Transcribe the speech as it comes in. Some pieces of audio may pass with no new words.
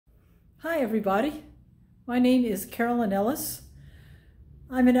Hi everybody, my name is Carolyn Ellis.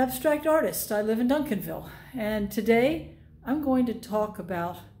 I'm an abstract artist. I live in Duncanville, and today I'm going to talk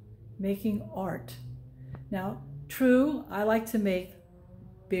about making art. Now, true, I like to make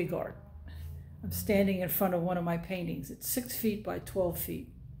big art. I'm standing in front of one of my paintings. It's 6 feet by 12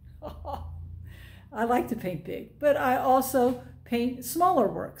 feet. I like to paint big, but I also paint smaller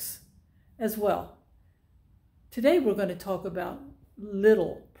works as well. Today we're going to talk about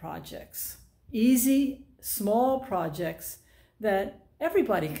little projects, easy, small projects that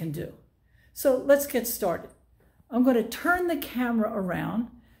everybody can do. So let's get started. I'm going to turn the camera around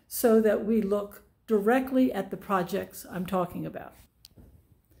so that we look directly at the projects I'm talking about.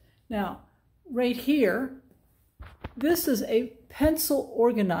 Now, right here, this is a pencil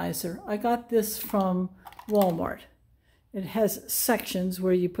organizer. I got this from Walmart. It has sections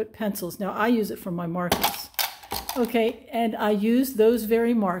where you put pencils. Now, I use it for my markers. Okay, and I use those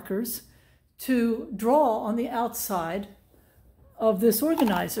very markers to draw on the outside of this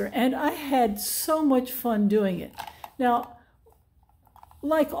organizer, and I had so much fun doing it. Now,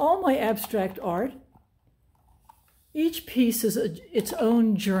 like all my abstract art, each piece is its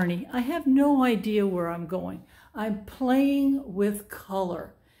own journey. I have no idea where I'm going. I'm playing with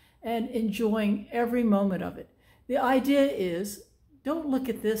color and enjoying every moment of it. The idea is, don't look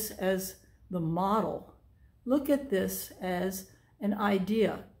at this as the model. Look at this as an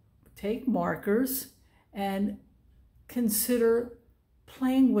idea. Take markers and consider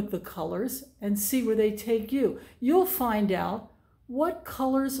playing with the colors and see where they take you. You'll find out what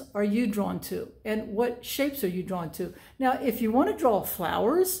colors are you drawn to and what shapes are you drawn to. Now, if you want to draw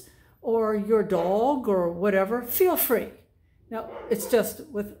flowers or your dog or whatever, feel free. Now, it's just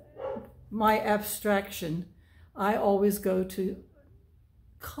with my abstraction, I always go to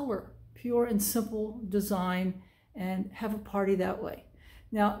color. Pure and simple design, and have a party that way.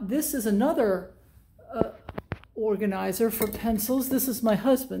 Now, this is another organizer for pencils. This is my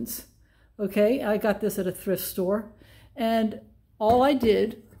husband's. Okay, I got this at a thrift store, and all I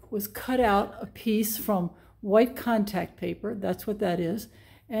did was cut out a piece from white contact paper. That's what that is.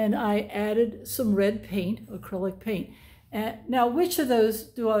 And I added some red paint, acrylic paint. Now, which of those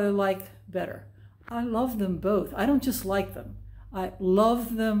do I like better? I love them both. I don't just like them. I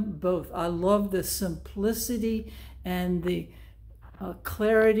love them both. I love the simplicity and the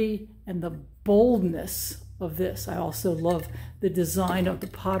clarity and the boldness of this. I also love the design of the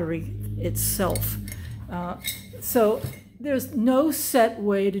pottery itself. So there's no set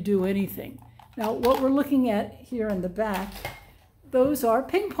way to do anything. Now, what we're looking at here in the back, those are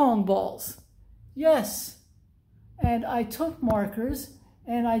ping pong balls. Yes. And I took markers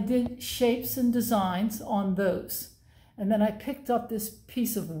and I did shapes and designs on those. And then I picked up this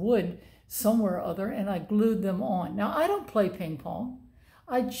piece of wood somewhere or other and I glued them on. Now, I don't play ping pong.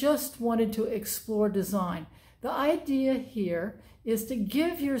 I just wanted to explore design. The idea here is to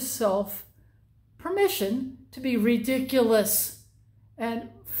give yourself permission to be ridiculous and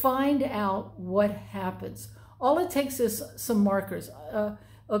find out what happens. All it takes is some markers,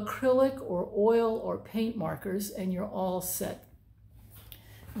 acrylic or oil or paint markers, and you're all set.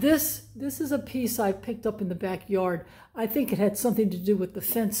 This is a piece I picked up in the backyard. I think it had something to do with the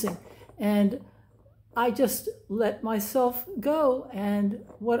fencing. And I just let myself go. And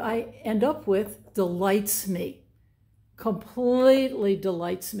what I end up with delights me. Completely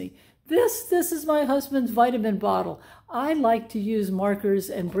delights me. This is my husband's vitamin bottle. I like to use markers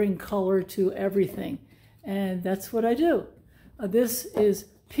and bring color to everything. And that's what I do. This is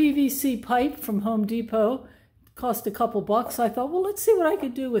PVC pipe from Home Depot. Cost a couple bucks. I thought, well, let's see what I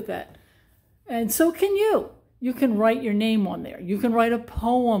could do with that. And so can you. You can write your name on there. You can write a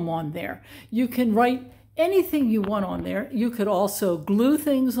poem on there. You can write anything you want on there. You could also glue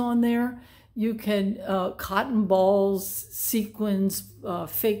things on there. You can cotton balls, sequins,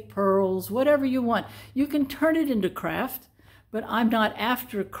 fake pearls, whatever you want. You can turn it into craft, but I'm not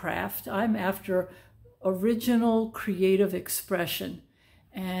after craft. I'm after original creative expression.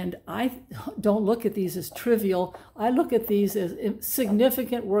 And I don't look at these as trivial. I look at these as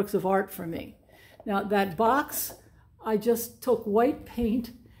significant works of art for me. Now, that box, I just took white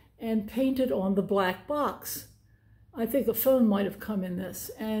paint and painted on the black box. I think a phone might have come in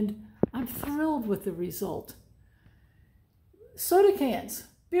this, and I'm thrilled with the result. Soda cans,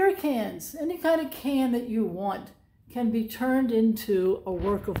 beer cans, any kind of can that you want can be turned into a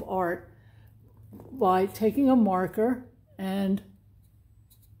work of art by taking a marker and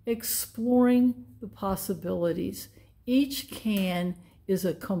exploring the possibilities. Each can is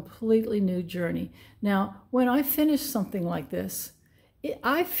a completely new journey. Now, when I finish something like this,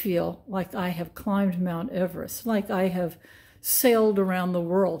 I feel like I have climbed Mount Everest, like I have sailed around the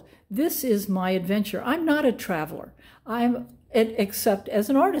world. This is my adventure. I'm not a traveler. Except as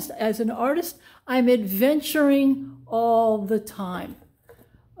an artist. As an artist, I'm adventuring all the time.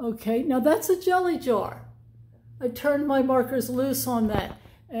 Okay, now that's a jelly jar. I turned my markers loose on that.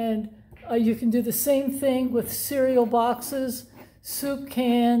 And you can do the same thing with cereal boxes, soup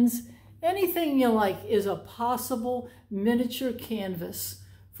cans. Anything you like is a possible miniature canvas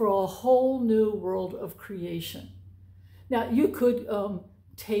for a whole new world of creation. Now, you could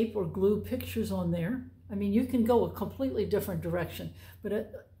tape or glue pictures on there. I mean, you can go a completely different direction.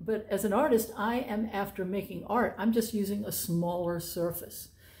 But as an artist, I am after making art. I'm just using a smaller surface.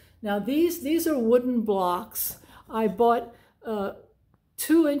 Now, these are wooden blocks. I bought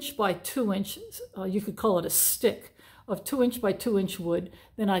 2" by 2". You could call it a stick of 2" by 2" wood.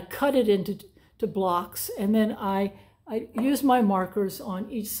 Then I cut it into blocks, and then I use my markers on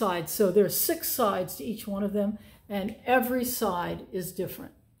each side. So there's 6 sides to each one of them, and every side is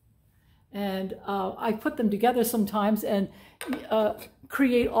different. And I put them together sometimes and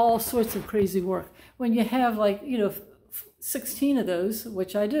create all sorts of crazy work. When you have 16 of those,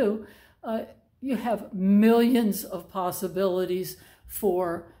 which I do, you have millions of possibilities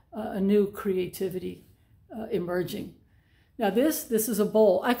for a new creativity emerging. Now this is a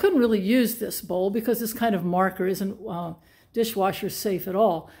bowl. I couldn't really use this bowl because this kind of marker isn't dishwasher safe at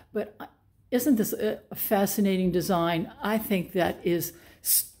all, but isn't this a fascinating design? I think that is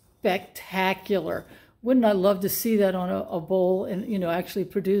spectacular. Wouldn't I love to see that on a bowl and actually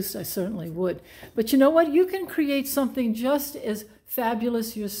produced? I certainly would. But you know what? You can create something just as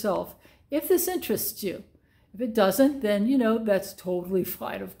fabulous yourself if this interests you. If it doesn't, then that's totally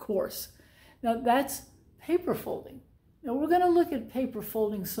fine, of course. Now that's paper folding. Now we're going to look at paper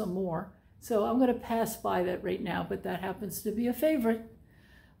folding some more. So I'm going to pass by that right now, but that happens to be a favorite.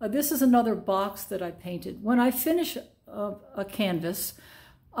 This is another box that I painted. When I finish a canvas,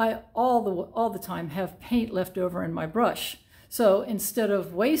 I all the time have paint left over in my brush. So instead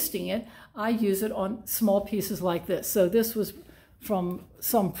of wasting it, I use it on small pieces like this. So this was from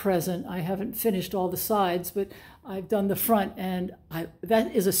some present. I haven't finished all the sides, but I've done the front, and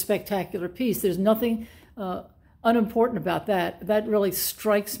that is a spectacular piece. There's nothing unimportant about that. That really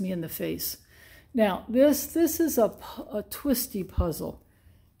strikes me in the face. Now, this is a twisty puzzle,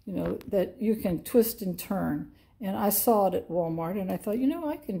 that you can twist and turn. And I saw it at Walmart, and I thought,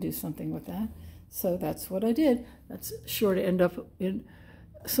 I can do something with that. So that's what I did. That's sure to end up in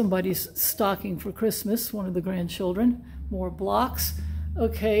somebody's stocking for Christmas, one of the grandchildren. More blocks.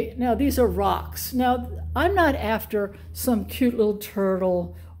 Okay, now these are rocks. Now, I'm not after some cute little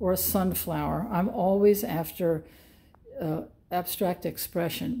turtle or a sunflower. I'm always after abstract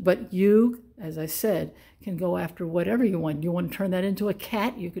expression. But you, as I said, can go after whatever you want. You want to turn that into a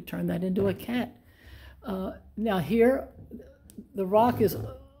cat? You could turn that into a cat. Now here, the rock is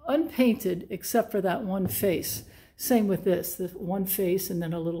unpainted except for that one face. Same with this one face and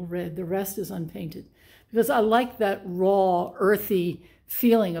then a little red. The rest is unpainted because I like that raw, earthy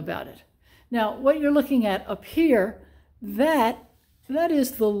feeling about it. Now, what you're looking at up here, that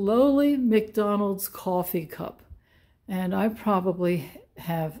is the lowly McDonald's coffee cup. And I probably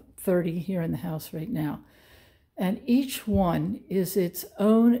have 30 here in the house right now. And each one is its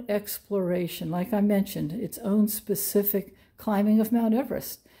own exploration, like I mentioned, its own specific climbing of Mount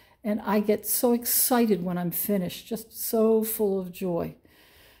Everest. And I get so excited when I'm finished, just so full of joy.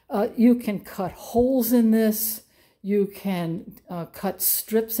 You can cut holes in this. You can cut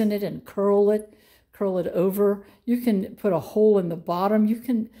strips in it and curl it over. You can put a hole in the bottom. You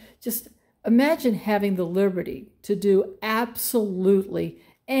can just imagine having the liberty to do absolutely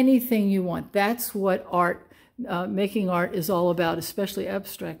anything you want. That's what art, making art is all about, especially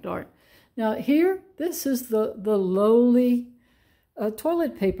abstract art. Now here, this is the lowly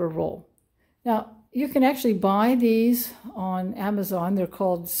toilet paper roll. Now, you can actually buy these on Amazon. They're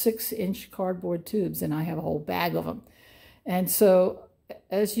called 6-inch cardboard tubes, and I have a whole bag of them. And so,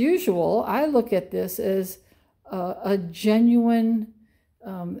 as usual, I look at this as a genuine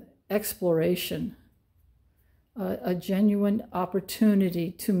exploration, a genuine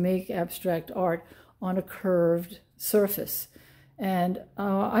opportunity to make abstract art on a curved surface. And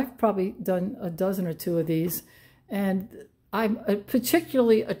I've probably done a dozen or two of these, and I'm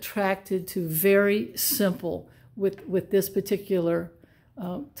particularly attracted to very simple with this particular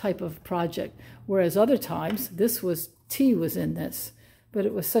type of project. Whereas other times, tea was in this, but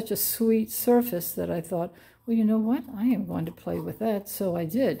it was such a sweet surface that I thought, well, you know what? I am going to play with that. So I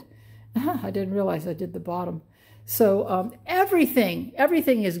did. I didn't realize I did the bottom. So everything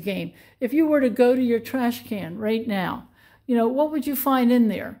is game. If you were to go to your trash can right now, what would you find in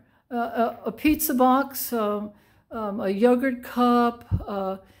there? A pizza box, a yogurt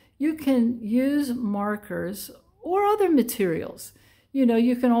cup. You can use markers or other materials. You know,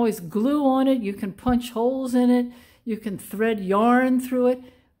 you can always glue on it. You can punch holes in it. You can thread yarn through it.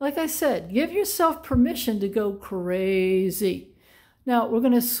 Like I said, give yourself permission to go crazy. Now, we're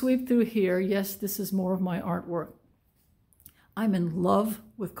going to sweep through here. Yes, this is more of my artwork. I'm in love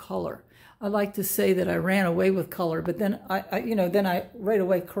with color. I like to say that I ran away with color, but then I right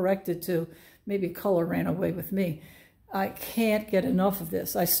away corrected to maybe color ran away with me. I can't get enough of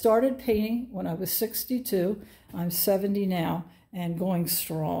this. I started painting when I was 62. I'm 70 now and going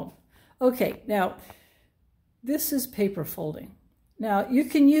strong. Okay, now this is paper folding. Now you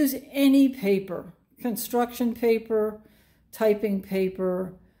can use any paper, construction paper, typing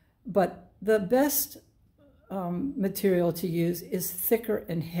paper, but the best material to use is thicker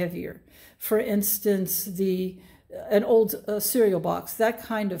and heavier. For instance, an old cereal box, that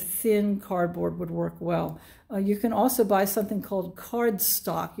kind of thin cardboard would work well. You can also buy something called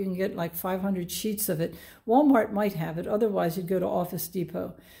cardstock. You can get like 500 sheets of it. Walmart might have it. Otherwise, you go to Office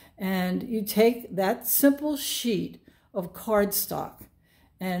Depot. And you take that simple sheet of cardstock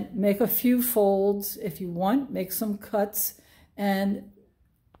and make a few folds if you want, make some cuts, and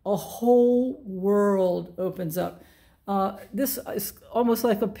a whole world opens up. This is almost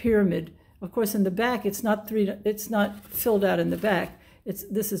like a pyramid. Of course, in the back, it's not filled out in the back.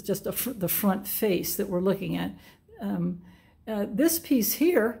 This is just the front face that we're looking at. This piece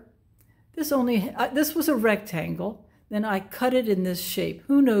here, this was a rectangle. Then I cut it in this shape.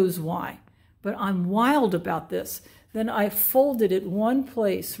 Who knows why? But I'm wild about this. Then I folded it one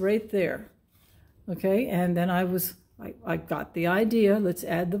place right there. Okay, and then I got the idea. Let's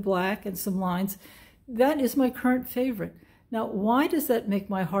add the black and some lines. That is my current favorite. Now, why does that make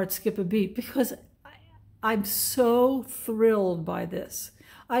my heart skip a beat? Because I'm so thrilled by this.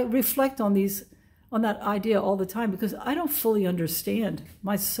 I reflect on that idea all the time because I don't fully understand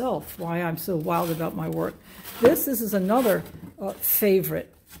myself why I'm so wild about my work. This is another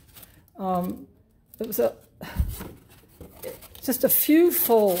favorite. It was just a few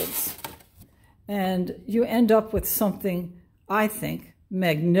folds, and you end up with something, I think,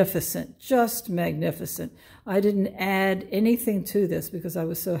 magnificent, just magnificent. I didn't add anything to this because I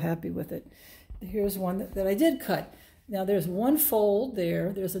was so happy with it. Here's one that I did cut. Now there's one fold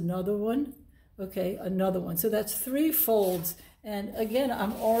there, there's another one, okay, another one. So that's 3 folds. And again,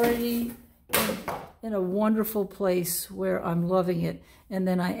 I'm already in a wonderful place where I'm loving it. And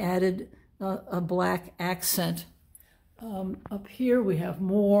then I added a black accent. Up here we have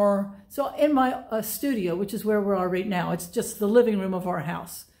more. So in my studio, which is where we are right now, it's just the living room of our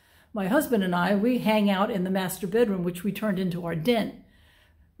house. My husband and I, we hang out in the master bedroom, which we turned into our den.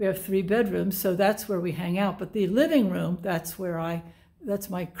 We have 3 bedrooms, so that's where we hang out. But the living room, that's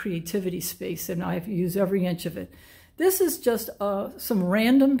my creativity space, and I use every inch of it. This is just some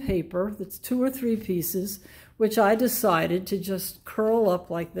random paper that's 2 or 3 pieces, which I decided to just curl up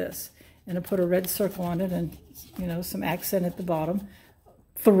like this. And I put a red circle on it and, you know, some accent at the bottom.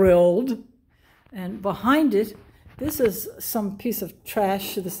 Thrilled. And behind it, this is some piece of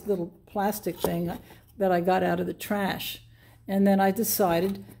trash, this little plastic thing that I got out of the trash. And then I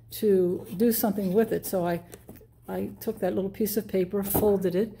decided to do something with it. So I took that little piece of paper,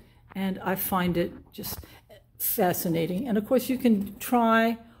 folded it, and I find it just fascinating. And of course, you can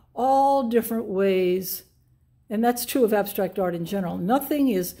try all different ways. And that's true of abstract art in general. Nothing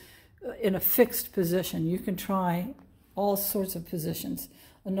is in a fixed position. You can try all sorts of positions.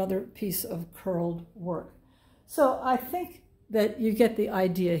 Another piece of curled work. So I think that you get the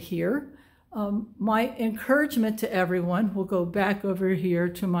idea here. My encouragement to everyone, we'll go back over here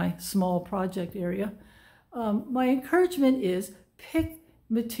to my small project area. My encouragement is pick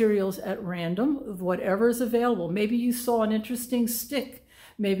materials at random of whatever is available. Maybe you saw an interesting stick.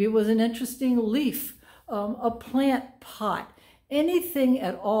 Maybe it was an interesting leaf, a plant pot, anything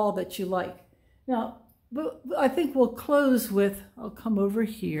at all that you like. Now, but I think we'll close with, I'll come over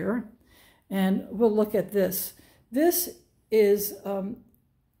here and we'll look at this. This is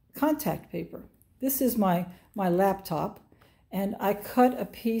contact paper. This is my laptop, and I cut a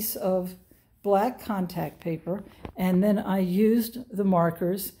piece of black contact paper, and then I used the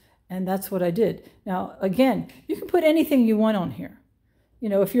markers, and that's what I did. Now, again, you can put anything you want on here. You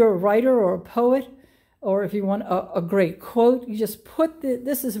know, if you're a writer or a poet, or if you want a great quote, you just put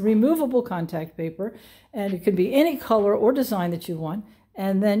this is removable contact paper, and it can be any color or design that you want,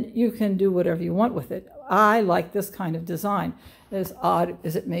 and then you can do whatever you want with it. I like this kind of design, as odd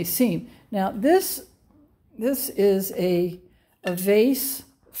as it may seem. Now, this is a vase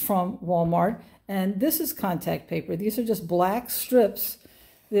from Walmart, and this is contact paper. These are just black strips.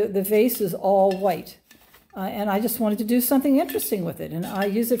 The vase is all white. and I just wanted to do something interesting with it, and I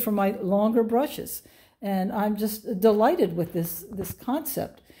use it for my longer brushes, and I'm just delighted with this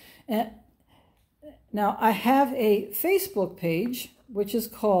concept. And now I have a Facebook page which is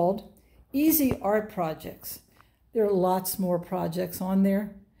called Easy Art Projects. There are lots more projects on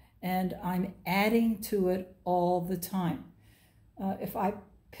there, and I'm adding to it all the time. If I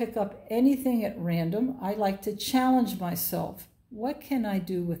pick up anything at random, I like to challenge myself. What can I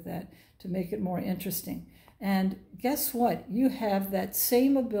do with that to make it more interesting? And guess what? You have that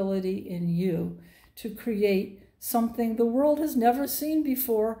same ability in you to create something the world has never seen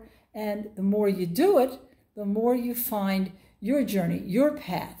before. And the more you do it, the more you find your journey, your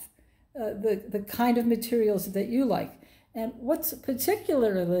path, the kind of materials that you like. And what's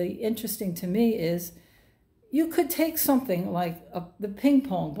particularly interesting to me is you could take something like the ping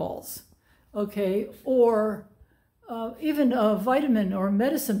pong balls, okay, or even a vitamin or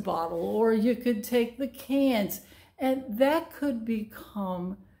medicine bottle, or you could take the cans, and that could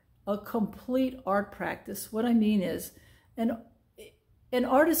become a complete art practice. What I mean is, an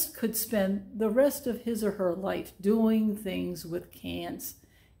artist could spend the rest of his or her life doing things with cans,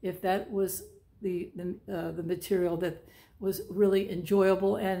 if that was the material that was really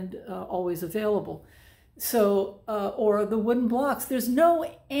enjoyable and always available. So, or the wooden blocks. There's no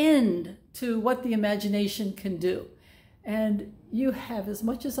end to what the imagination can do. And you have as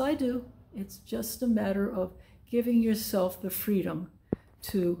much as I do. It's just a matter of giving yourself the freedom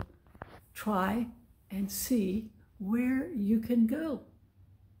to try and see where you can go.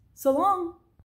 So long.